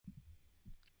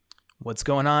What's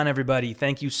going on, everybody?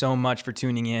 Thank you so much for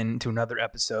tuning in to another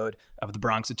episode of the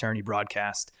Bronx Attorney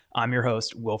Broadcast. I'm your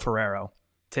host, Will Ferrero.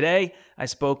 Today, I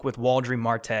spoke with Waldry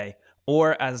Marte,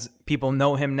 or as people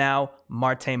know him now,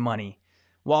 Marte Money.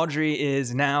 Waldry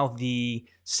is now the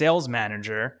sales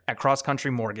manager at Cross Country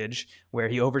Mortgage, where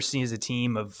he oversees a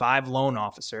team of 5 loan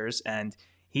officers, and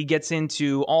he gets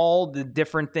into all the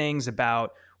different things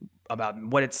about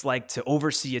what it's like to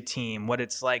oversee a team, what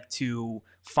it's like to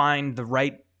find the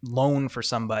right loan for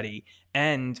somebody,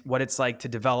 and what it's like to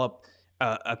develop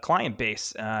a client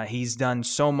base. He's done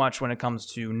so much when it comes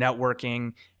to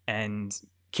networking and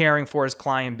caring for his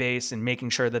client base and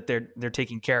making sure that they're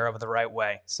taken care of the right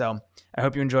way. So I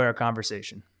hope you enjoy our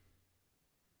conversation.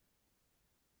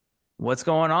 What's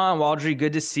going on, Waldry?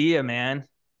 Good to see you, man.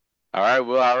 All right,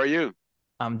 Will, how are you?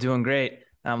 I'm doing great.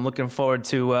 I'm looking forward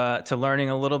to learning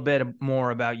a little bit more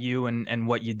about you and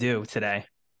what you do today.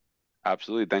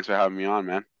 Absolutely. Thanks for having me on,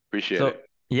 man. Appreciate it.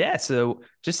 So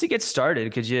just to get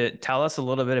started, could you tell us a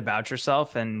little bit about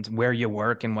yourself and where you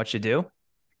work and what you do?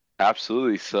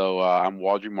 Absolutely. I'm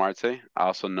Waldry Marte,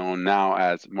 also known now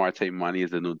as Marte Money is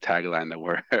the new tagline that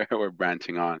we're we're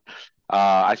branching on.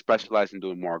 I specialize in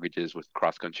doing mortgages with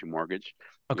Cross Country Mortgage.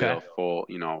 We Okay. have full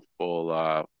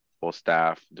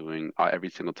staff doing every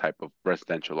single type of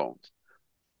residential loans.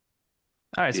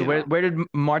 All right. So You where know. where did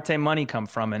Marte Money come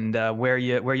from, and where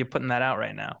you putting that out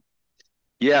right now?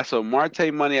 Yeah, so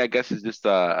Marte Money, I guess, is just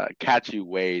a catchy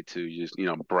way to just,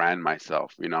 brand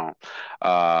myself.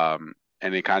 Um,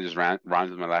 and it kind of just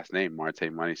rhymes with my last name.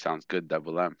 Marte Money sounds good,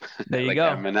 double M, There you like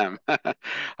go. Eminem.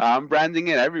 I'm branding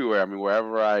it everywhere. I mean,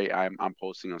 wherever I'm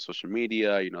posting on social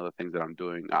media, the things that I'm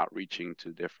doing, outreaching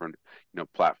to different,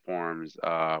 platforms.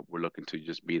 We're looking to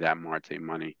just be that Marte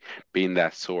Money, being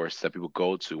that source that people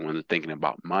go to when they're thinking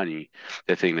about money.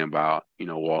 They're thinking about,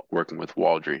 working with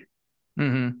Waldry.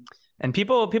 hmm And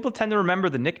people tend to remember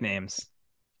the nicknames.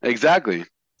 Exactly.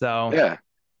 So Yeah.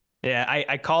 yeah,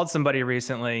 I called somebody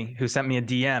recently who sent me a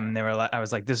DM. And I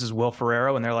was like, "This is Will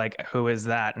Ferrero," and they're like, "Who is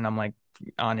that?" And I'm like,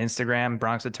 "On Instagram,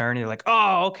 Bronx Attorney." They're like,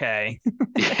 "Oh, okay."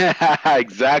 Yeah,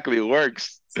 exactly. It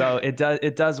works. So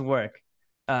it does work.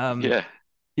 Um, Yeah,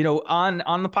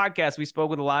 on the podcast, we spoke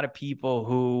with a lot of people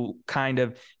who kind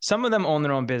of, some of them own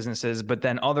their own businesses, but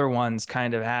then other ones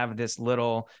kind of have this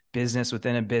little business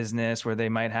within a business where they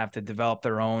might have to develop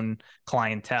their own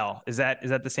clientele. Is that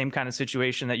the same kind of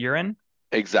situation that you're in?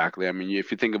 exactly. I mean,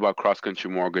 if you think about Cross Country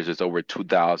Mortgage, there's over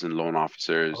 2,000 loan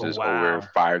officers, Oh, there's over wow.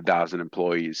 5,000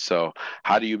 employees. So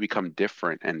how do you become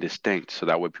different and distinct so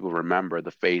that way people remember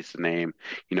the face, the name,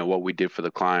 what we did for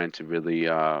the client to really,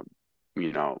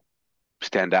 you know,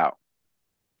 stand out?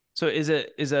 So is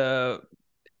a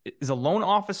loan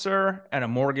officer and a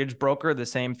mortgage broker the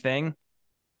same thing?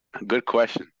 Good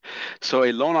question. So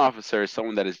a loan officer is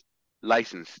someone that is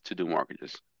licensed to do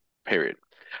mortgages, period.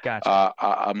 Gotcha.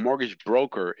 A mortgage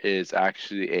broker is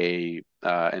actually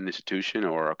an institution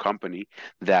or a company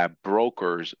that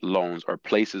brokers loans or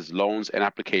places loans and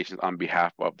applications on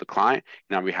behalf of the client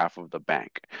and on behalf of the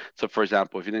bank. So, for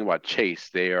example, if you think about Chase,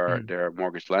 Mm. they're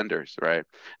mortgage lenders, right?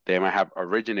 They might have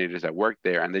originators that work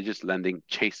there, and they're just lending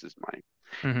Chase's money.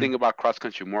 hmm Think about Cross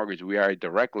Country Mortgage. We are a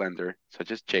direct lender,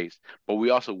 such as Chase, but we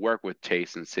also work with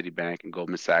Chase and Citibank and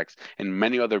Goldman Sachs and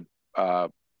many other uh,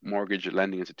 mortgage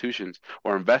lending institutions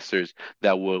or investors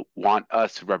that will want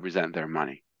us to represent their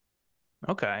money.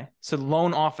 Okay. So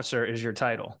loan officer is your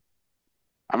title.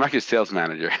 I'm actually a sales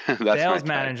manager. That's my Sales title.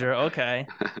 manager. Okay.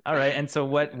 All right. And so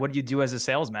what do you do as a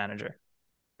sales manager?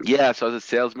 Yeah, so as a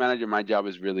sales manager, my job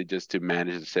is really just to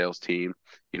manage the sales team.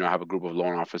 I have a group of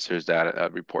loan officers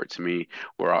that report to me.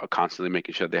 We're constantly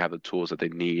making sure they have the tools that they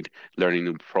need, learning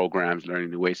new programs,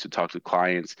 learning new ways to talk to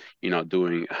clients,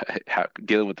 doing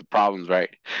dealing with the problems,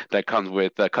 right, that comes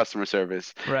with customer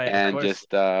service, Right, of and course.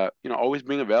 just always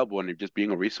being available and just being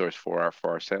a resource for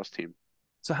our sales team.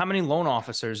 So how many loan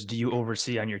officers do you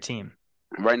oversee on your team?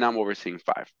 Right now, I'm overseeing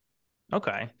 5.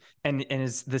 Okay. And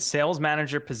is the sales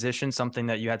manager position something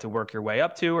that you had to work your way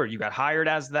up to, or you got hired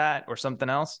as that, or something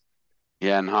else?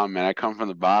 Yeah, no, man, I come from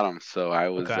the bottom, so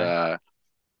Okay.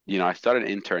 I started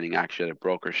interning actually at a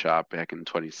broker shop back in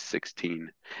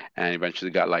 2016 and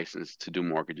eventually got licensed to do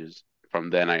mortgages. From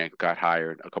then, I got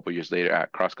hired a couple years later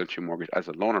at Cross Country Mortgage as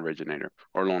a loan originator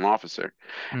or loan officer.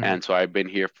 hmm And so I've been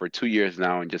here for 2 years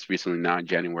now, and just recently now in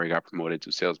January got promoted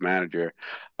to sales manager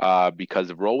because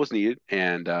the role was needed,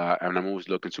 and I'm always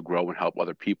looking to grow and help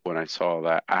other people. And I saw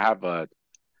that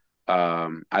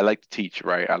I like to teach,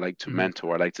 right? I like to hmm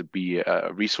mentor. I like to be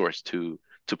a resource to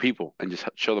people and just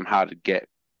show them how to get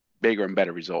bigger and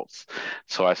better results.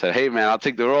 So I said, "Hey, man, I'll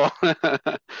take the role," and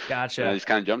I Gotcha. just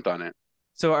kind of jumped on it.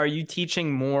 So are you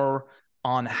teaching more?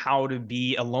 on how to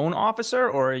be a loan officer,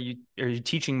 or are you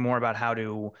teaching more about how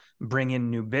to bring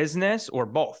in new business, or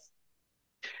both?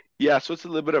 Yeah, so it's a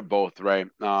little bit of both, right?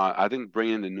 I think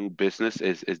bringing the new business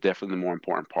is definitely the more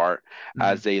important part. Hmm.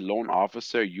 As a loan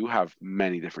officer, you have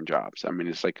many different jobs. I mean,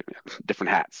 it's like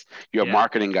different hats. You're a Yeah.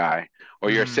 marketing guy,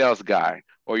 or you're a Hmm. sales guy,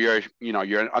 or you're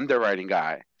an underwriting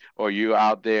guy, or you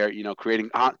out there, creating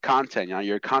content.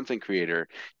 You're a content creator.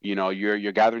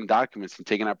 You're gathering documents and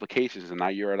taking applications, and now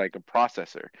you're like a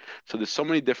processor. So there's so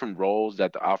many different roles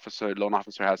that loan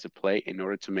officer has to play in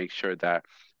order to make sure that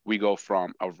we go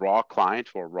from a raw client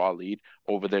or a raw lead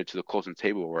over there to the closing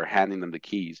table where we're handing them the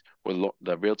keys, where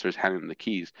the realtor is handing them the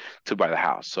keys to buy the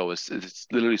house. So it's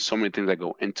literally so many things that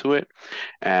go into it,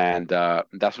 and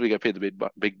that's what we get paid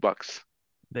the big bucks.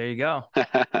 There you go.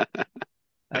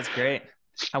 That's great.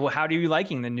 How do you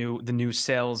liking the new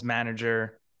sales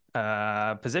manager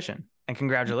position? And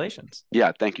congratulations.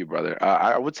 Yeah, thank you, brother.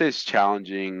 I would say it's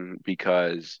challenging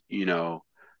because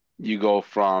you go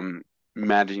from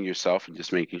managing yourself and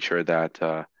just making sure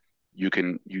that you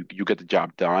get the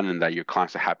job done and that your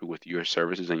clients are happy with your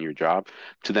services and your job,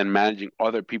 to then managing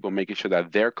other people, making sure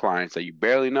that their clients that you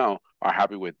barely know are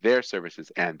happy with their services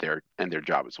and their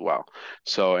job as well.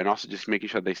 So, and also just making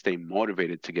sure they stay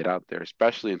motivated to get out there,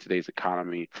 especially in today's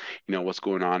economy. What's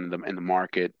going on in the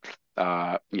market.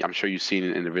 I'm sure you've seen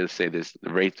it in the real estate. The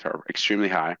rates are extremely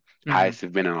high, Hmm. highest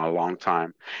they've been in a long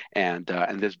time, and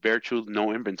there's bare truth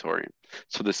no inventory.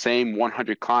 So the same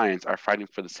 100 clients are fighting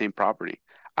for the same property.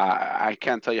 I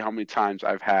can't tell you how many times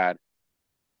I've had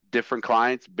different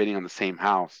clients bidding on the same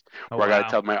house, Oh, where I got to wow.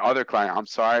 tell my other client, I'm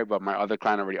sorry, but my other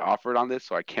client already offered on this,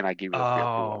 so I cannot give you the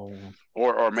pre-approval. Oh,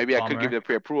 Or it's a maybe I could give you bummer. the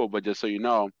pre-approval, but just so you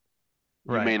know,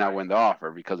 you Right. may not win the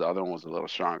offer because the other one was a little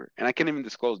stronger. And I can't even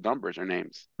disclose numbers or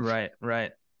names. Right.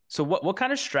 Right. So what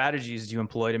kind of strategies do you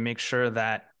employ to make sure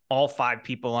that all five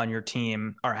people on your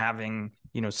team are having,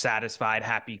 satisfied,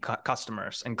 happy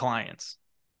customers and clients?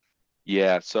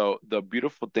 Yeah, so the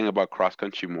beautiful thing about cross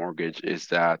country mortgage is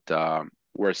that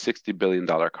we're a $60 billion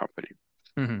company.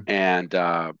 Hmm. And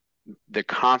they're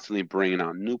constantly bringing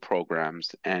out new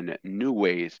programs and new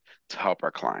ways to help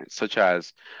our clients, such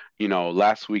as,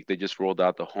 last week they just rolled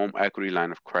out the home equity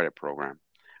line of credit program,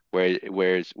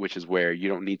 which is where you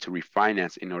don't need to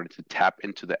refinance in order to tap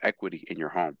into the equity in your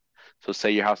home. So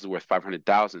say your house is worth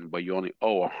 500,000, but you only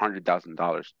owe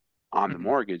 $100,000 on the Hmm.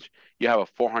 mortgage, you have a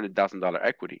 $400,000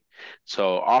 equity.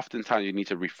 So oftentimes you need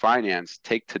to refinance,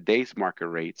 take today's market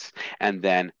rates, and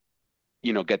then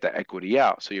get the equity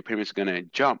out. So your payment's going to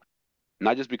jump,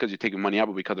 not just because you're taking money out,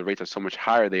 but because the rates are so much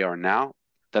higher they are now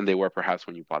than they were perhaps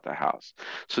when you bought the house.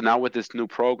 So now with this new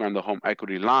program, the home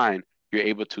equity line, you're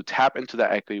able to tap into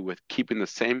that equity with keeping the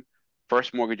same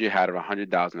first mortgage you had of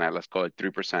 100,000 at, let's call it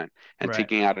 3%, and Right.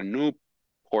 taking out a new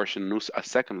portion, a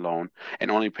second loan,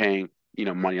 and only paying,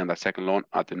 money on that second loan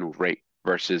at the new rate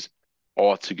versus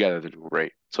altogether the new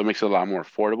rate. So it makes it a lot more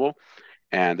affordable,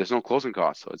 and there's no closing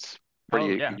costs. So it's Oh,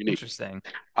 pretty yeah. unique. Interesting.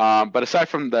 But aside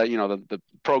from the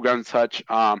program and such,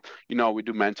 we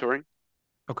do mentoring.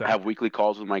 I Okay. have weekly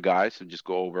calls with my guys to just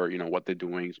go over, what they're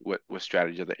doing, what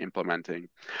strategy they're implementing,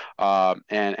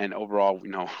 and overall,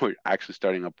 we're actually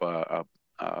starting up a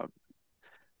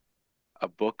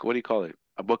book. What do you call it?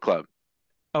 A book club,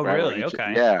 Oh, right? Where really? each,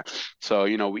 Okay. yeah. So,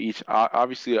 we each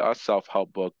obviously a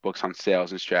self-help books on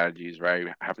sales and strategies, right?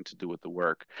 Having to do with the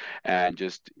work, and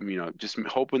just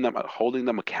holding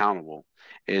them accountable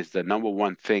is the number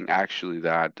one thing actually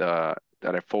that I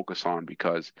focus on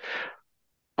because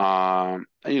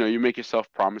you make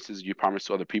yourself promises you promise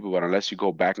to other people, but unless you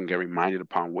go back and get reminded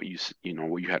upon what you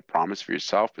had promised for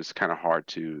yourself, it's kind of hard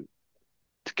to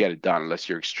get it done unless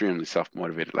you're extremely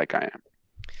self-motivated like I am.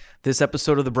 This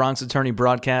episode of the Bronx Attorney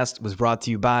Broadcast was brought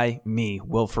to you by me,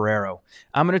 Will Ferrero.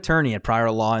 I'm an attorney at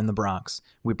Prior Law in the Bronx.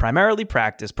 We primarily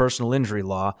practice personal injury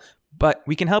law, but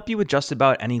we can help you with just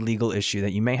about any legal issue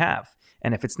that you may have.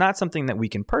 And if it's not something that we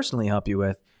can personally help you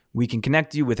with, we can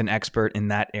connect you with an expert in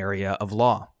that area of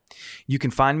law. You can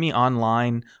find me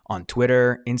online on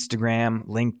Twitter, Instagram,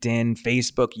 LinkedIn,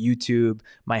 Facebook, YouTube.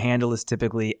 My handle is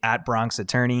typically at Bronx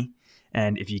Attorney.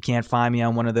 And if you can't find me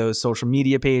on one of those social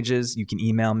media pages, you can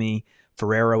email me,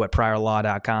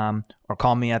 ferrero@priorlaw.com, or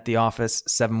call me at the office,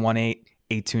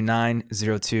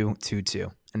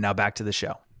 718-829-0222. And now back to the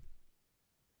show.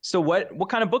 So what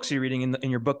kind of books are you reading in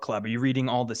your book club? Are you reading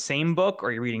all the same book, or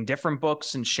are you reading different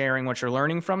books and sharing what you're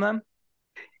learning from them?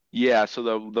 Yeah,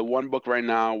 so the one book right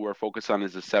now we're focused on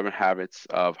is the Seven Habits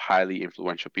of Highly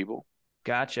Influential People,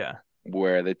 Gotcha.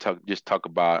 where they talk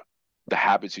about the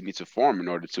habits you need to form in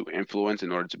order to influence,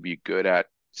 in order to be good at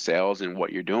sales and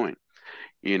what you're doing.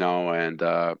 and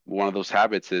one of those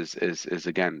habits is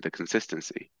again the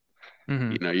consistency.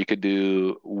 Hmm. You could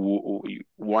do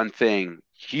one thing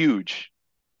huge,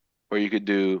 or you could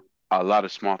do a lot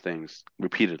of small things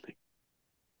repeatedly,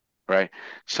 right?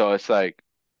 So it's like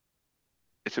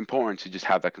it's important to just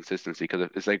have that consistency because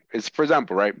it's like it's for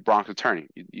example, right? Bronx Attorney,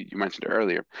 you mentioned it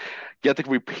earlier. You have to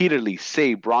repeatedly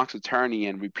say Bronx Attorney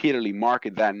and repeatedly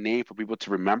market that name for people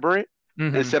to remember it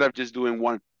Hmm. instead of just doing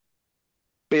one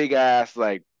big ass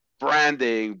like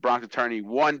branding Bronx Attorney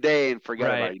one day and forget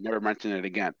about Right. it. You never mention it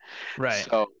again. Right.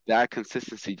 So that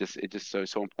consistency just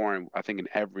so important. I think in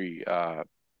every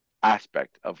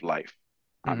aspect of life.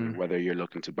 I mean, Hmm. whether you're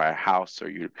looking to buy a house or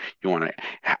you want to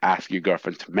ask your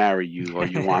girlfriend to marry you or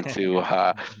you want to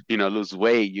lose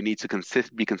weight, you need to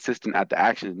be consistent at the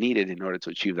actions needed in order to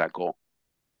achieve that goal.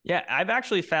 Yeah, I've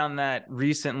actually found that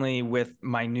recently with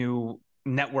my new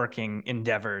networking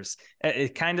endeavors.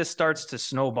 It kind of starts to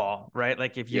snowball, right?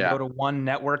 Like if you go Yeah. to one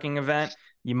networking event,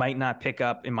 you might not pick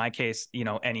up, in my case,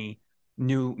 any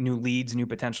new leads, new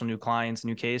potential new clients,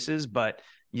 new cases, but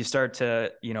you start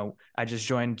to, I just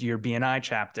joined your BNI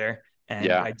chapter, and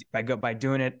Yeah. by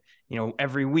doing it,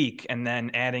 every week and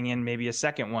then adding in maybe a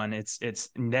second one, it's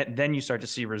then you start to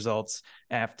see results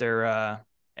after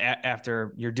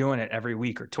after you're doing it every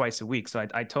week or twice a week. So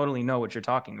I totally know what you're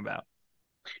talking about.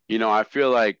 I feel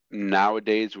like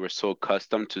nowadays we're so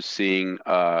accustomed to seeing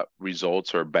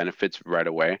results or benefits right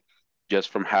away just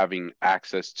from having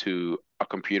access to a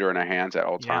computer in our hands at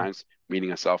all Yeah. times,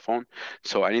 meaning a cell phone.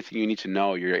 So anything you need to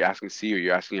know, you're asking Siri,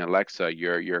 you're asking Alexa,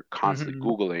 you're constantly Hmm.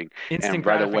 Googling, Instant and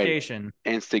right away, gratification.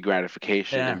 instant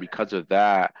gratification. And Yeah. because of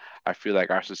that, I feel like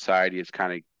our society is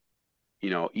kind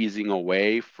of easing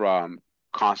away from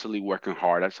constantly working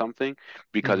hard at something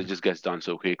because it Hmm. just gets done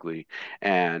so quickly.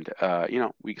 And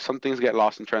we some things get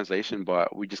lost in translation,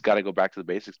 but we just got to go back to the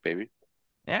basics, baby.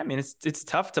 Yeah. I mean, it's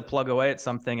tough to plug away at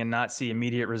something and not see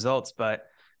immediate results, but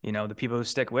the people who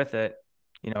stick with it,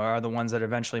 are the ones that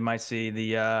eventually might see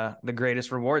the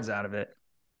greatest rewards out of it.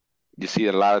 You see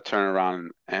a lot of turnaround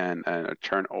and a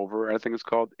turnover, I think it's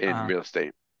called, in Uh, real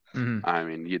estate. hmm. I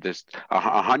mean, there's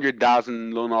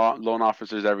 100,000 loan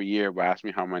officers every year, but ask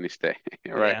me how many stay,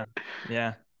 right? Yeah.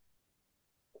 Yeah.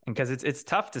 And because it's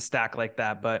tough to stack like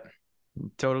that, but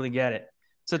totally get it.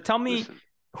 So tell me, Listen.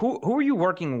 who are you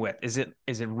working with? Is it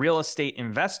real estate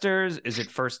investors? Is it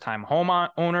first time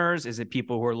owners? Is it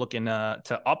people who are looking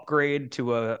to upgrade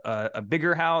to a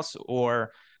bigger house,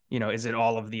 or is it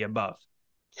all of the above?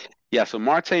 Yeah, so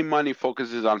Marte Money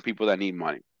focuses on people that need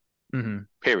money, Hmm.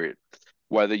 period.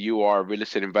 Whether you are a real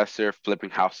estate investor, flipping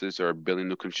houses, or building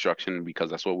new construction, because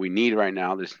that's what we need right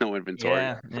now. There's no inventory.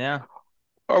 Yeah, yeah.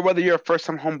 Or whether you're a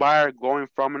first-time home buyer going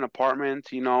from an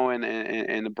apartment, in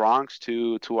the Bronx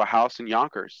to a house in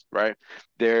Yonkers, right?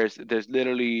 There's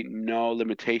literally no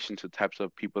limitation to types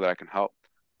of people that I can help,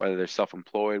 whether they're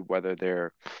self-employed, whether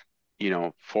they're,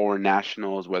 foreign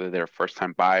nationals, whether they're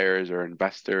first-time buyers or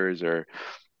investors or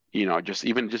just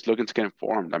looking to get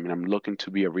informed. I mean, I'm looking to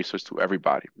be a resource to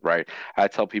everybody, right? I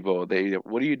tell people,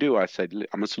 what do you do? I said,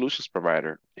 I'm a solutions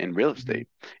provider in real Hmm. estate,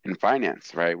 in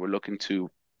finance, right? We're looking to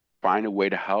find a way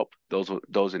to help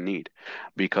those in need,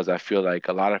 because I feel like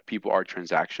a lot of people are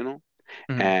transactional,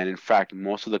 Hmm. and in fact,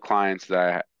 most of the clients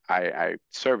that I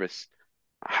service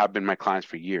have been my clients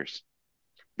for years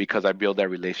because I build that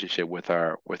relationship with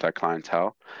our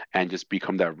clientele and just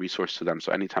become that resource to them.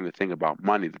 So anytime they think about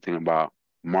money, they think about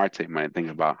Marte money, think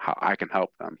about how I can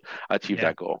help them achieve Yeah.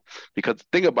 that goal. Because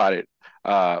think about it,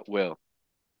 Will,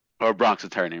 or Bronx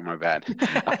attorney, my bad.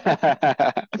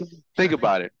 Think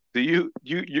about it. Do you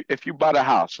if you bought a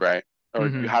house, right? Or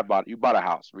Hmm. you bought a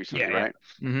house recently, Yeah, yeah. right?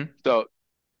 Hmm. So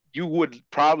you would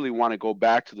probably want to go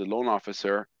back to the loan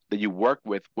officer that you worked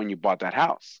with when you bought that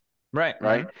house, Right.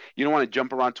 right? You don't want to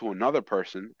jump around to another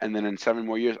person and then in 7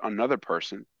 more years, another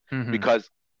person, Hmm. because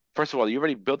first of all, you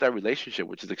already built that relationship,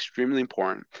 which is extremely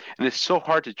important. And it's so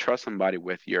hard to trust somebody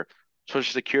with your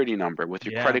social security number, with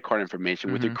your Yeah. credit card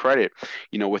information, with your Hmm. credit,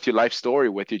 with your life story,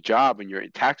 with your job and your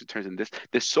tax returns and this.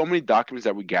 There's so many documents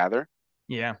that we gather.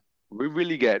 Yeah. We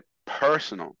really get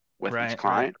personal with each Right. Right.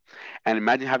 client. And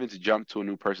imagine having to jump to a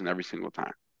new person every single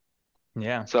time.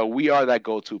 Yeah. So we are that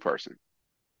go-to person.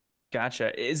 Gotcha.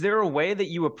 Is there a way that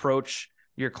you approach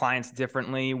your clients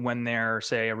differently when they're,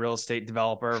 say, a real estate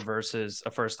developer versus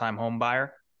a first-time home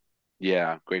buyer?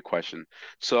 Yeah, great question.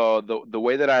 So the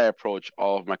way that I approach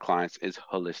all of my clients is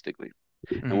holistically.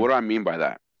 And Hmm. what do I mean by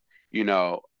that? You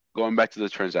know, Going back to the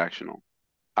transactional,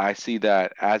 I see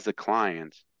that as a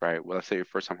client, right? Well, let's say you're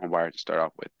first time home buyer to start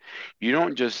off with. You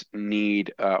don't just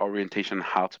need orientation on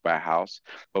how to buy a house,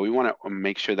 but we want to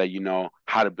make sure that you know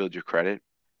how to build your credit,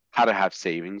 how to have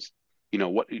savings,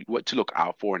 what to look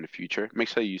out for in the future. Make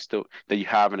sure that you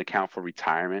have an account for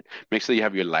retirement. Make sure you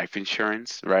have your life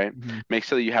insurance, right? Hmm. Make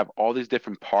sure that you have all these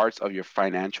different parts of your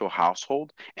financial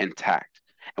household intact.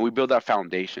 And we build that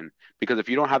foundation, because if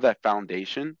you don't have that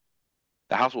foundation,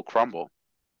 the house will crumble.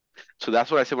 So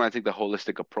that's what I say when I take the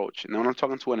holistic approach. And then when I'm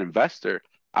talking to an investor,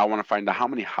 I want to find out, how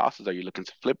many houses are you looking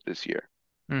to flip this year?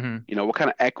 Hmm. What kind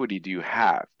of equity do you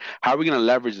have? How are we going to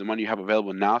leverage the money you have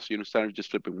available now, so instead of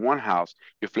just flipping one house,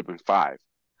 you're flipping five?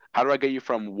 How do I get you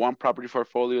from one property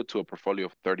portfolio to a portfolio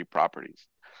of 30 properties?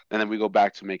 And then we go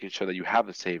back to making sure that you have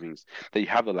the savings, that you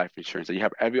have the life insurance, that you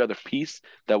have every other piece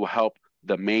that will help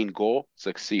the main goal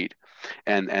succeed.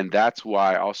 And that's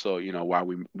why also, why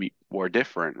we're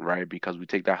different, right? Because we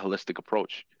take that holistic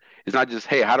approach. It's not just,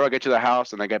 hey, how do I get you the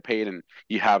house and I get paid and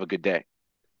you have a good day?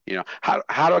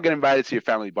 How do I get invited to your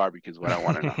family barbecue is what I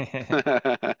want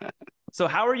to know. So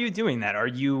how are you doing that? Are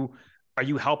you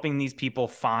helping these people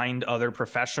find other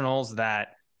professionals that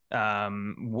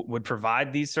would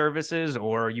provide these services,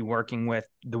 or are you working with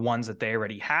the ones that they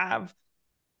already have?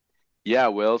 Yeah,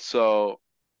 Will. So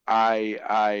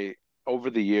I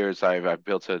over the years I've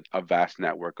built a vast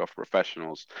network of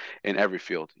professionals in every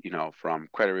field, from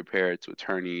credit repair to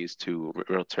attorneys to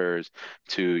realtors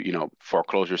to,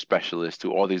 foreclosure specialists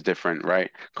to all these different, right,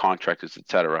 contractors,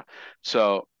 etc.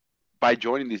 So by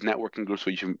joining these networking groups,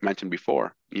 which you mentioned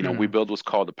before, we Hmm. build what's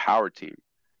called a power team.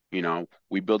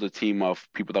 We build a team of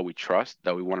people that we trust,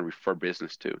 that we want to refer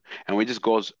business to, and we just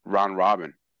goes round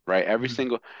robin, right?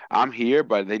 Hmm. I'm here,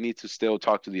 but they need to still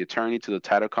talk to the attorney, to the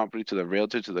title company, to the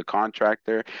realtor, to the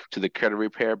contractor, to the credit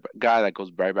repair guy that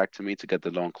goes right back to me to get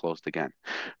the loan closed again,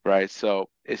 right? So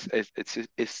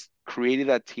it's creating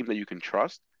that team that you can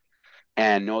trust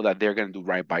and know that they're going to do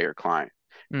right by your client.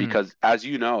 Hmm. Because as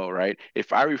you know, right,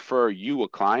 if I refer you a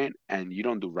client and you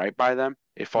don't do right by them,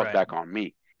 it falls Right. back on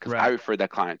me because I Right. referred that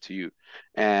client to you.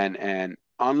 And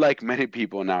unlike many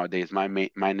people nowadays, my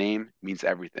name means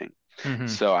everything. Hmm.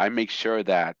 So I make sure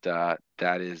that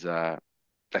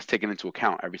that's taken into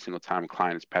account every single time a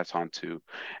client is passed on to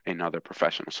another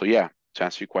professional. So yeah, to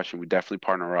answer your question, we definitely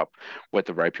partner up with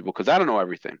the right people, because I don't know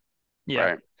everything, Yeah.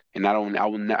 right? And not only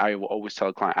I will always tell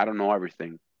a client I don't know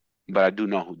everything, but I do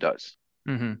know who does,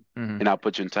 Hmm. Hmm. and I'll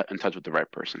put you in touch with the right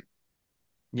person.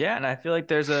 Yeah, and I feel like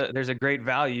there's a great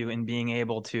value in being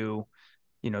able to,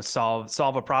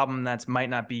 solve a problem that's might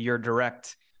not be your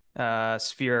direct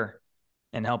sphere,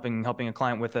 and helping a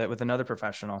client with another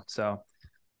professional. So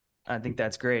I think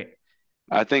that's great.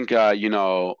 I think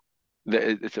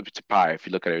it's a pie. If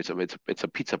you look at it, it's a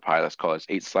pizza pie. Let's call it. It's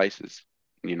 8 slices.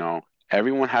 You know,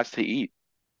 everyone has to eat.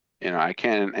 I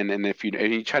can't. And if you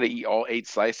try to eat all 8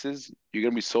 slices, you're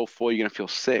gonna be so full, you're gonna feel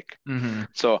sick. Hmm.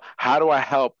 So how do I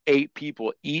help 8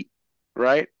 people eat,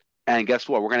 right? And guess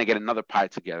what? We're gonna get another pie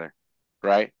together,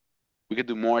 right? We could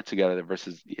do more together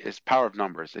versus it's power of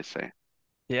numbers, they say.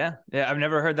 Yeah, yeah. I've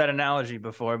never heard that analogy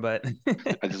before, but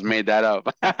I just made that up.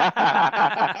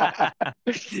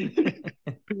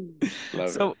 Love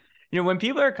it. so, when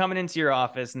people are coming into your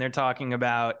office and they're talking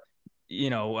about,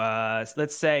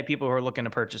 let's say people who are looking to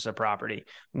purchase a property,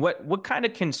 what kind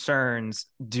of concerns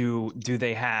do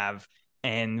they have,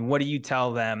 and what do you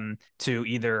tell them to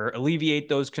either alleviate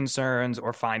those concerns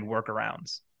or find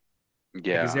workarounds? Like, is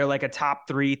Yeah. there like a top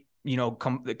three,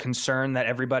 concern that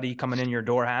everybody coming in your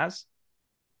door has?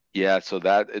 Yeah, so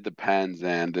that it depends,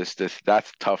 and that's a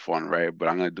tough one, right? But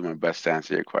I'm gonna do my best to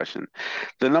answer your question.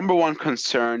 The number one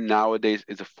concern nowadays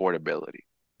is affordability.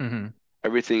 Hmm.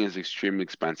 Everything is extremely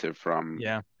expensive, from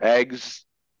Yeah. eggs,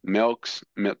 milk,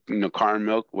 carton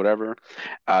milk, whatever,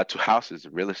 to houses,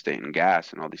 real estate, and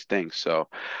gas, and all these things. So,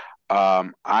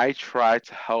 I try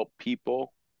to help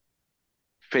people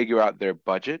figure out their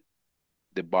budget,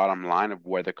 the bottom line of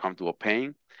where they're comfortable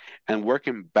paying, and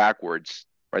working backwards.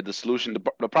 Right, the solution.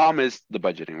 The problem is the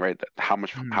budgeting, right? How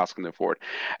much Hmm. house can they afford,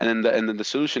 and then the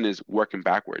solution is working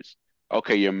backwards.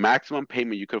 Okay, your maximum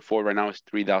payment you could afford right now is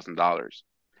 $3,000.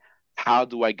 How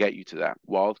do I get you to that?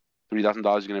 Well,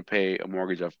 $3,000 you're going to pay a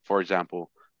mortgage of, for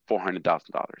example,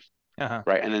 $400,000, Uh-huh.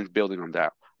 right? And then building on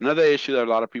that. Another issue that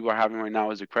a lot of people are having right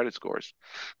now is the credit scores.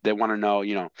 They want to know,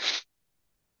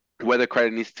 where the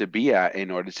credit needs to be at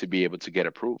in order to be able to get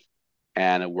approved.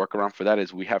 And a workaround for that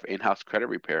is we have in-house credit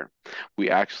repair. We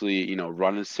actually,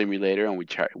 run a simulator, and we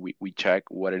check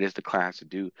what it is the client has to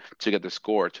do to get the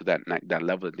score to that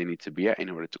level that they need to be at in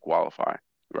order to qualify.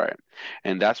 Right.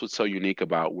 And that's what's so unique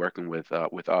about working with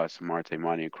us, Marte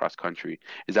Money across country,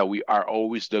 is that we are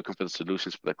always looking for the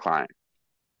solutions for the client.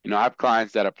 I have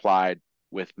clients that applied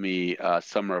with me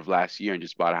summer of last year and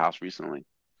just bought a house recently.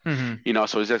 Hmm.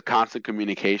 So it's just constant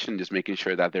communication, just making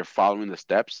sure that they're following the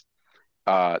steps,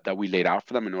 that we laid out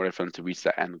for them in order for them to reach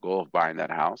the end goal of buying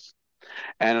that house.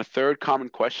 And a third common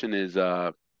question is,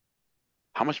 how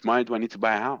much money do I need to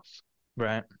buy a house?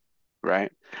 Right.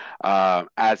 Right?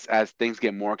 As things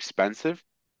get more expensive,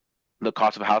 the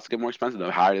cost of a house get more expensive.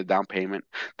 The higher the down payment,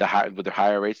 the higher with the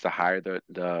higher rates, the higher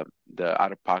the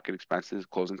out of pocket expenses,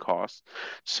 closing costs.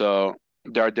 So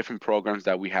there are different programs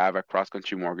that we have at Cross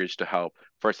Country Mortgage to help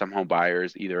first time home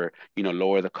buyers either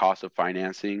lower the cost of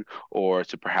financing or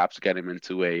to perhaps get them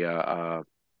into a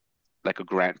like a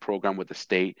grant program with the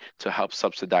state to help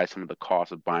subsidize some of the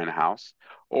cost of buying a house,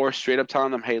 or straight up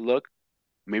telling them, hey, look,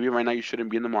 maybe right now you shouldn't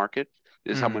be in the market.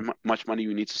 This is how Hmm. much money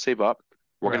you need to save up.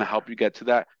 We're going to Right. help you get to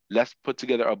that. Let's put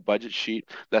together a budget sheet.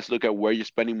 Let's look at where you're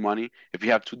spending money. If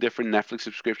you have two different Netflix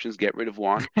subscriptions, get rid of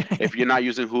one. If you're not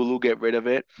using Hulu, get rid of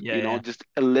it. Yeah, yeah. Just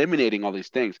eliminating all these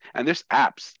things. And there's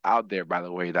apps out there, by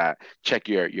the way, that check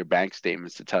your bank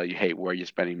statements to tell you, hey, where you're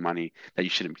spending money that you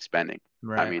shouldn't be spending.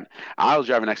 I Right. mean, I'll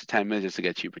drive an extra 10 minutes just to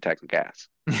get cheaper tank of gas.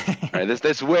 Right?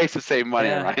 There's ways to save money,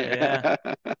 Yeah, yeah, right?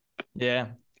 yeah.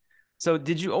 So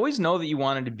did you always know that you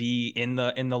wanted to be in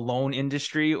the loan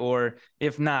industry, or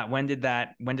if not, when did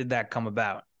that come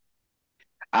about?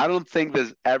 I don't think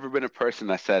there's ever been a person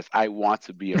that says, I want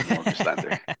to be a mortgage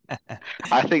lender.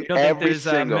 I You think don't think every there's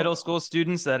single, middle school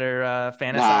students that are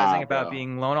fantasizing nah, about bro,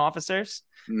 being loan officers?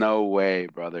 no way,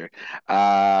 brother.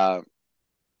 Uh,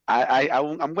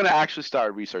 I'm gonna actually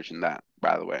start researching that,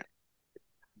 by the way.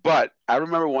 But I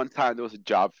remember one time there was a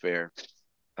job fair.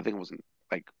 I think it was in,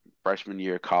 like freshman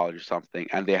year of college or something,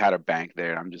 and they had a bank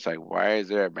there. And I'm just like, why is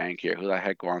there a bank here? Who the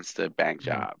heck wants the bank Mhm.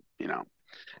 job?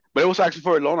 But it was actually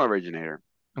for a loan originator,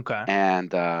 Okay.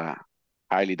 and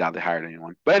highly doubt they hired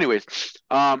anyone. But anyways,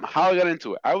 how I got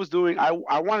into it,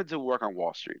 I wanted to work on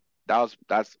Wall Street. That's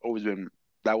always been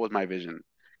that was my vision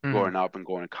Hmm. growing up and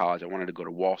going to college. I wanted to go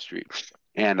to Wall Street,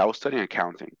 and I was studying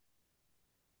accounting,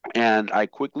 and I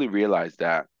quickly realized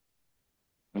that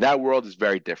that world is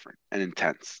very different and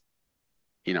intense.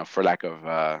 For lack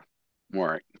of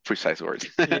more precise words,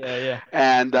 Yeah, yeah.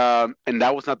 and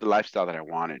that was not the lifestyle that I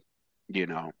wanted. You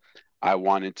know, I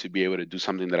wanted to be able to do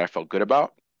something that I felt good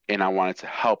about, and I wanted to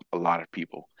help a lot of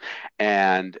people.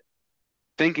 And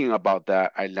thinking about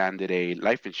that, I landed a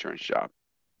life insurance job.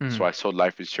 So I Hmm. sold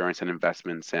life insurance and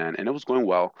investments, and it was going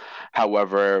well.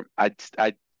 However,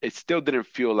 it still didn't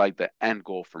feel like the end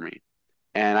goal for me.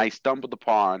 And I stumbled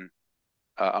upon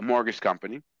a mortgage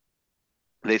company.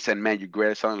 They said, "Man, you're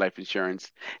great at selling life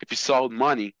insurance. If you sold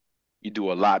money, you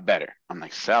do a lot better." I'm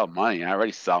like, "Sell money? I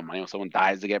already sell money. When someone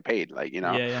dies, they get paid."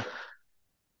 Yeah,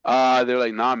 yeah. They're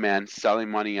like, "Nah, man, selling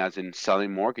money as in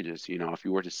selling mortgages. If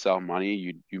you were to sell money,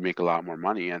 you make a lot more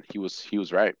money." And he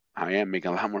was right. I am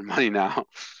making a lot more money now,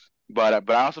 but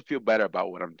I also feel better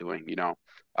about what I'm doing. You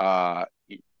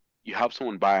help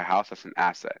someone buy a house that's an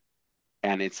asset,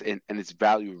 and it's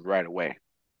valued right away.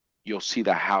 You'll see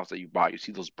the house that you bought. You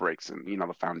see those bricks and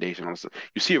the foundation. All this stuff.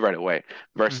 You see it right away.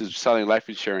 Mhm. Versus selling life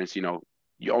insurance, you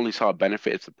only saw a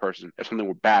benefit if the person if something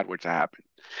were bad were to happen.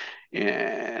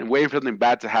 And waiting for something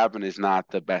bad to happen is not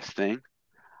the best thing.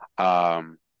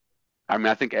 Um, I mean,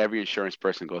 I think every insurance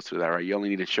person goes through that, right? You only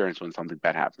need insurance when something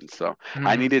bad happens. So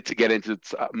I Mhm. needed to get into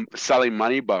selling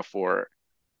money, but for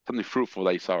something fruitful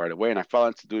that you saw right away. And I fell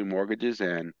into doing mortgages,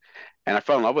 and I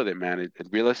fell in love with it, man.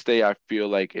 Real estate, I feel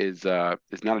like is not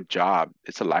a job;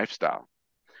 it's a lifestyle.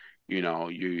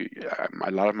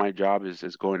 A lot of my job is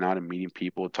going out and meeting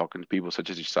people, talking to people such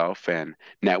as yourself, and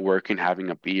networking, having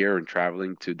a beer, and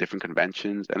traveling to different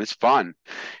conventions, and it's fun,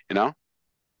 you know.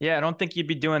 Yeah, I don't think you'd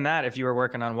be doing that if you were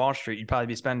working on Wall Street. You'd probably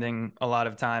be spending a lot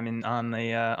of time in on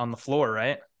the floor,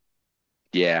 right?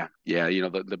 Yeah, yeah.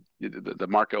 The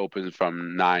market opens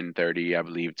from 9:30, I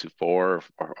believe, to 4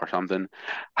 or something.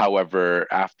 However,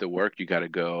 after work, you got to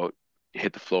go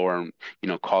hit the floor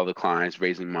and call the clients,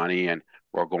 raising money, and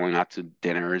or going out to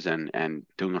dinners and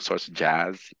doing all sorts of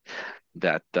jazz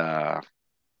that I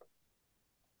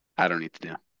don't need to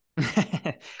do.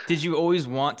 Did you always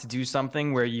want to do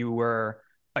something where you were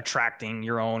attracting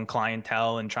your own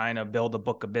clientele and trying to build a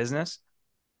book of business?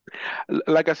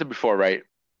 Like I said before, right?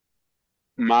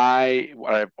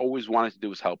 What I've always wanted to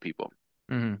do is help people.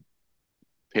 Hmm.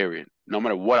 Period. No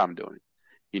matter what I'm doing,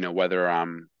 whether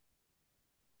I'm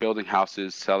building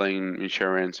houses, selling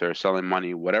insurance, or selling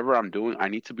money, whatever I'm doing, I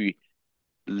need to be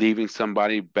leaving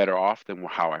somebody better off than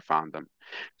how I found them,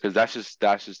 because that's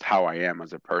just how I am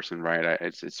as a person, right?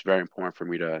 It's very important for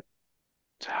me to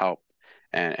help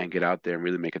and get out there and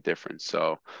really make a difference.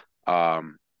 So,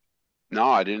 um, no,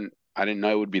 I didn't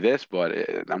know it would be this, but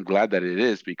I'm glad that it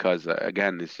is because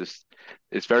again,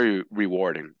 it's very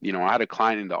rewarding. I had a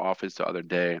client in the office the other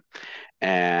day,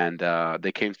 and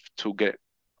they came to get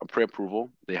a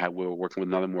pre-approval. We were working with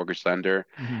another mortgage lender,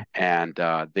 Hmm. and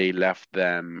they left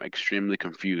them extremely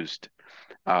confused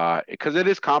because it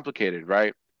is complicated,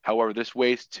 right? However, there's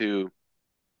ways to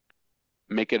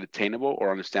make it attainable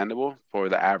or understandable for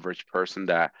the average person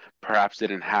that perhaps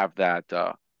didn't have that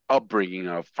upbringing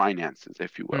of finances,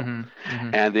 if you will. Hmm. Hmm.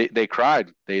 And they cried.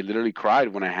 They literally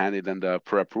cried when I handed them the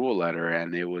pre-approval letter,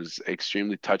 and it was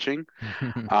extremely touching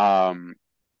um,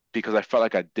 because I felt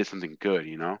like I did something good,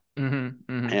 you know? Hmm.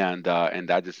 Hmm. And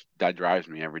that drives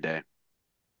me every day.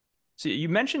 So you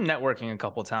mentioned networking a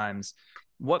couple times.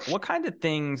 What kind of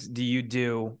things do you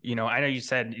do? I know you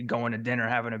said going to dinner,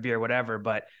 having a beer, whatever,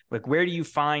 but like where do you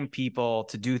find people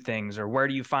to do things, or where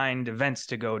do you find events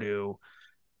to go to?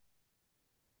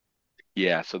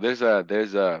 Yeah, so there's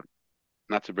a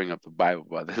not to bring up the Bible,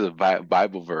 but there's a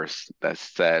Bible verse that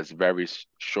says very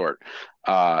short,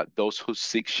 those who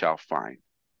seek shall find,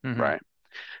 Hmm. right?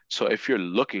 So if you're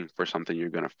looking for something, you're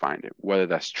going to find it, whether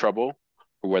that's trouble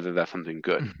or whether that's something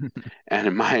good. And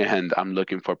in my end, I'm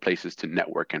looking for places to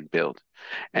network and build.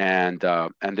 And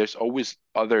there's always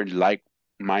other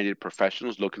like-minded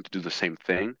professionals looking to do the same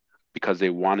thing because they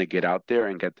want to get out there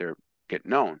and get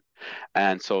known.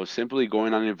 And so simply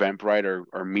going on an Eventbrite or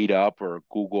Meetup or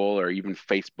Google or even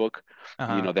Facebook,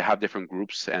 Uh-huh. they have different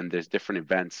groups and there's different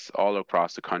events all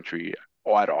across the country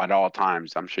at all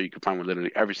times. I'm sure you could find one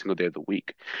literally every single day of the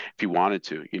week if you wanted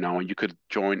to, and you could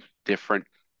join different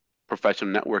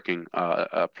professional networking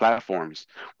platforms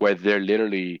where you're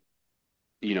literally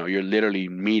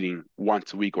meeting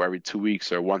once a week or every 2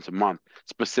 weeks or once a month,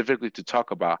 specifically to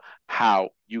talk about how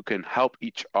you can help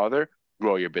each other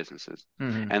grow your businesses.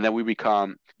 Hmm. And then we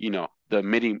become, the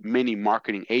mini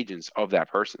marketing agents of that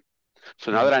person.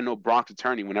 So now Hmm. that I know Bronx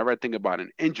Attorney, whenever I think about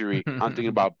an injury, I'm thinking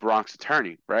about Bronx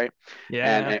Attorney, right?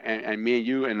 And Yeah. and me and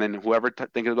you, and then whoever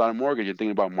thinking about a mortgage, you're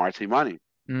thinking about Marte Money.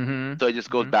 Hmm. So it just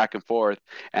goes Hmm. back and forth,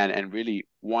 and really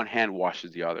one hand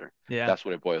washes the other. Yeah. That's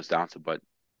what it boils down to. But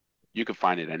you can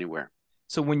find it anywhere.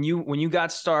 So when you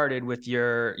got started with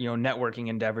your networking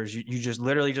endeavors, you just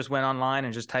literally just went online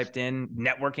and just typed in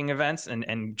networking events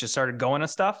and just started going to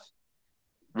stuff.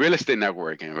 Real estate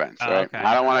networking events, Oh, right? I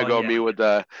okay. don't want to Well, go yeah.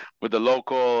 meet with the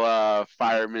local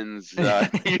firemen's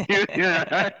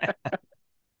union.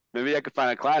 Maybe I could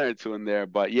find a client or two in there,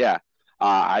 but yeah,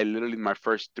 I literally my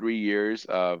first 3 years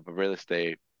of real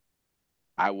estate,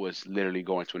 I was literally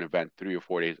going to an event 3 or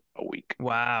 4 days a week,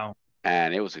 Wow.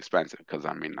 and it was expensive because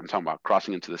I mean I'm talking about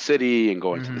crossing into the city and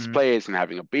going to this Hmm. place and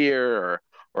having a beer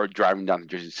or driving down to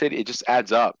Jersey City. It just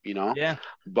adds up, Yeah.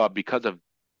 But because of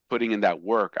putting in that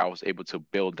work, I was able to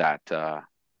build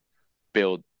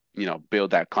build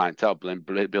that clientele,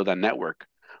 build that network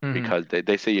Hmm. because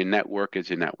they say your network is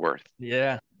your net worth.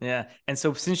 Yeah. Yeah. And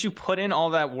so since you put in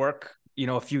all that work,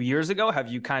 a few years ago, have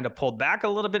you kind of pulled back a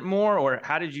little bit more, or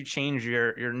how did you change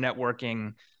your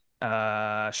networking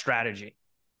strategy?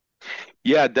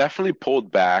 Yeah, definitely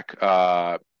pulled back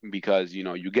because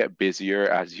you get busier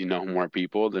as you know more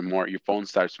people, the more your phone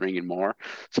starts ringing more.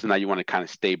 So now you want to kind of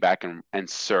stay back and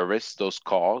service those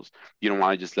calls. You don't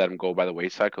want to just let them go by the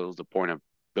wayside because the point of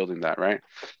building that, right?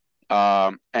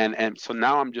 And so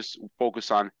now I'm just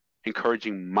focused on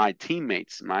encouraging my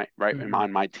teammates, Hmm.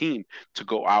 on my team to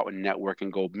go out and network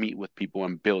and go meet with people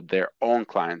and build their own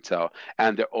clientele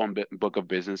and their own book of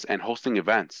business and hosting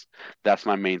events. That's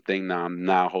my main thing now. I'm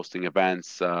now hosting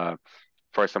events,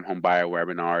 first time home buyer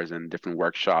webinars and different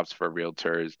workshops for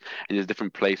realtors and just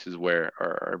different places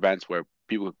or events where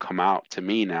people could come out to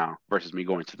me now versus me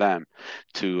going to them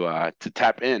to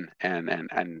tap in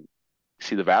and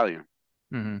see the value.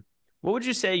 Hmm. What would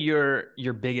you say your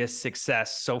biggest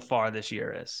success so far this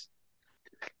year is?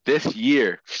 This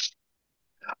year, it's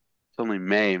only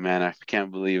May, man. I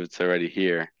can't believe it's already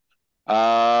here.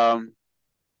 Um,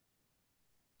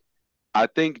 I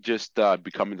think just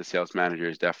becoming the sales manager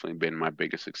has definitely been my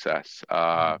biggest success.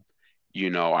 I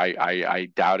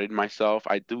doubted myself.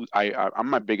 I'm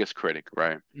my biggest critic,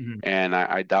 right? Hmm. And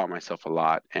I doubt myself a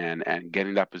lot. And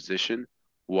getting that position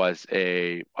was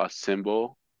a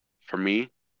symbol for me,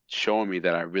 showing me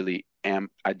that I really am.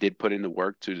 I did put in the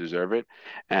work to deserve it,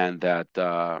 and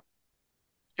that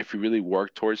if you really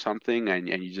work towards something and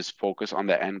you just focus on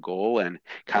the end goal and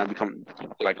kind of become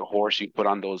like a horse, you put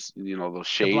on those The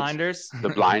shades, blinders. the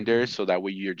blinders, so that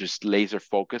way you're just laser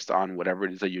focused on whatever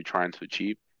it is that you're trying to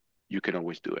achieve, you can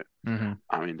always do it. Hmm.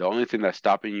 I mean, the only thing that's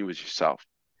stopping you is yourself.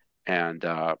 And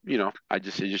it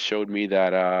just showed me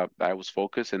that I was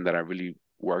focused and that I really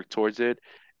worked towards it.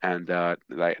 And that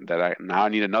I now I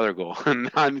need another goal. Now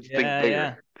I need to think Yeah, bigger.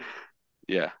 yeah.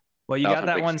 Yeah, Well, you that was got my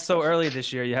that big one so success. early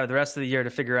this year. You have the rest of the year to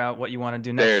figure out what you want to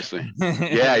do next Seriously. year.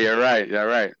 Yeah, you're right. You're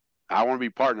right. I want to be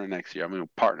partner next year. I'm going to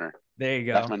partner. There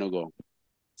you That's go. my new goal.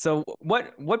 So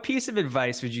what piece of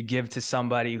advice would you give to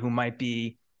somebody who might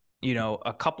be,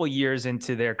 a couple years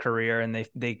into their career and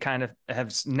they kind of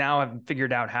have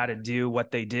figured out how to do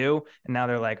what they do, and now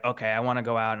they're like, okay, I want to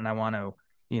go out and I want to,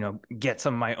 get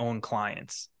some of my own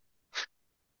clients.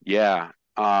 Yeah.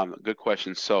 Good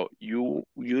question. So you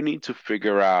need to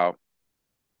figure out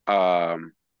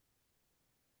um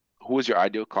who is your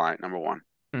ideal client, number one,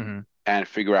 Mm-hmm. and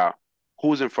figure out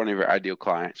who's in front of your ideal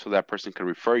client so that person can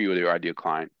refer you to your ideal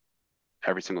client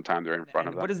every single time they're in front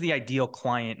of And what them. does the ideal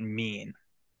client mean?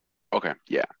 Okay,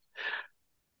 yeah.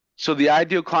 So the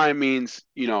ideal client means,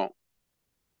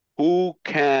 who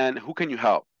can you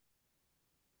help,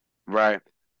 right?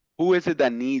 Who is it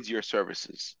that needs your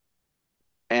services?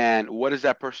 And what does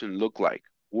that person look like?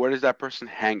 Where does that person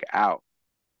hang out?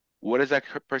 What does that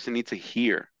person need to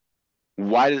hear?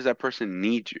 Why does that person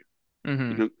need you? You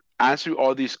Mm-hmm. know, answer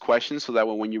all these questions so that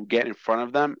when you get in front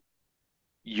of them,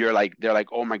 they're like,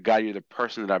 oh my God, you're the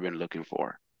person that I've been looking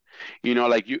for.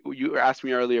 Like you asked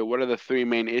me earlier, what are the three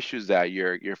main issues that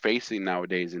you're facing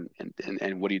nowadays,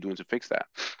 and what are you doing to fix that,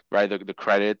 right? The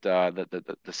credit,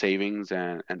 the savings,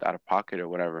 and out of pocket or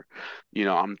whatever.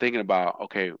 I'm thinking about,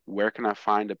 okay, where can I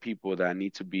find the people that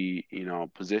need to be,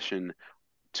 positioned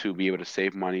to be able to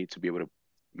save money, to be able to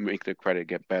make their credit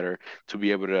get better, to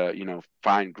be able to,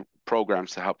 find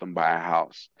programs to help them buy a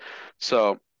house.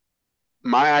 So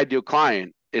my ideal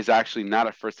client is actually not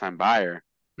a first-time buyer.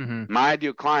 Mm-hmm. My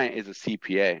ideal client is a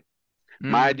CPA.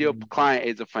 My ideal Mm-hmm. client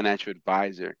is a financial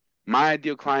advisor. My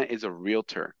ideal client is a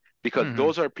realtor, because Mm-hmm.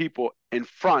 those are people in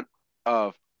front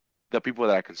of the people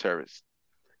that I can service.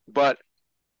 But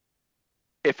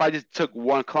if I just took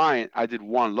one client, I did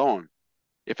one loan.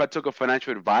 If I took a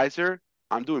financial advisor,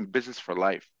 I'm doing business for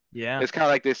life. Yeah. It's kind of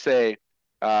like they say,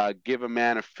 give a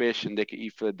man a fish and they can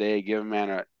eat for the day.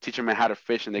 Teach a man how to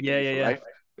fish and they can Yeah. eat Yeah. for Yeah. life,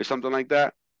 or something like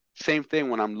that. Same thing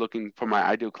when I'm looking for my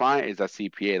ideal client is that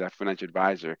CPA, that financial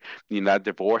advisor, that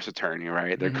divorce attorney,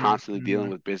 right? They're Mm-hmm. constantly Mm-hmm. dealing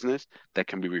with business that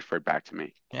can be referred back to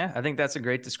me. Yeah, I think that's a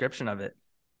great description of it.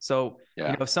 So,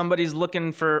 Yeah. if somebody's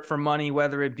looking for money,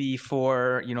 whether it be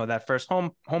for, that first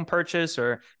home purchase,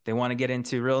 or they want to get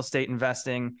into real estate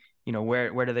investing,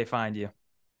 where do they find you?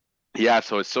 Yeah,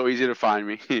 so it's so easy to find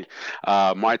me.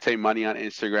 Marte Money on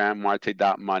Instagram,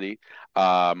 Marte.money.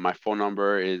 My phone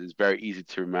number is very easy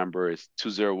to remember. It's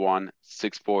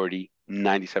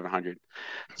 201-640-9700.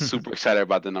 Super excited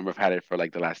about the number. I've had it for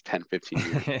like the last 10, 15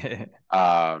 years.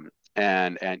 And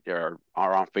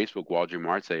are on Facebook, Waldry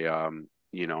Marte. I'm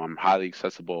highly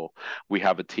accessible. We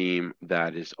have a team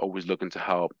that is always looking to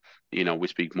help. We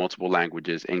speak multiple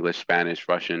languages: English, Spanish,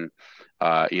 Russian,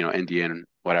 Indian,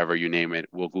 whatever you name it.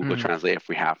 We'll Google Mhm. Translate if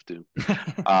we have to.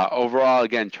 Overall,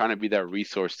 again, trying to be that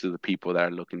resource to the people that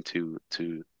are looking to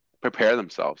prepare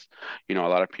themselves. A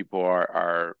lot of people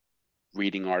are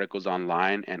reading articles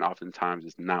online, and oftentimes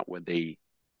it's not what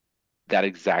that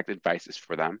exact advice is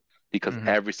for them, because Mhm.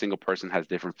 every single person has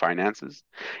different finances.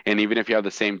 And even if you have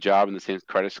the same job and the same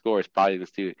credit score, it's probably going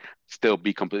to still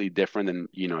be completely different than,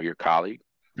 your colleague.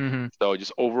 Mhm. So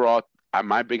just overall,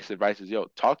 my biggest advice is,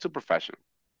 talk to a professional.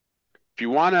 If you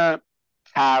want to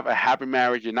have a happy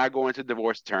marriage, you're not going to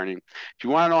divorce attorney. If you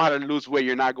want to know how to lose weight,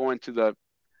 you're not going to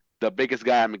the biggest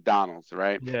guy at McDonald's,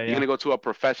 right? Yeah, You're going yeah. to go to a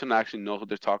professional that actually knows what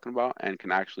they're talking about and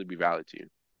can actually be valid to you.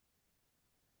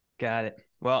 Got it.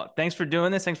 Well, thanks for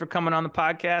doing this. Thanks for coming on the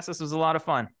podcast. This was a lot of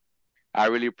fun. I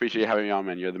really appreciate having me on,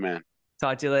 man. You're the man.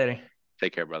 Talk to you later.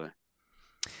 Take care, brother.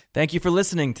 Thank you for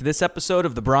listening to this episode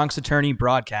of the Bronx Attorney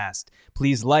Broadcast.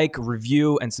 Please like,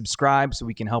 review, and subscribe so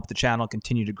we can help the channel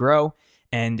continue to grow.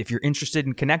 And if you're interested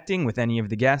in connecting with any of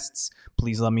the guests,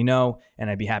 please let me know, and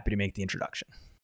I'd be happy to make the introduction.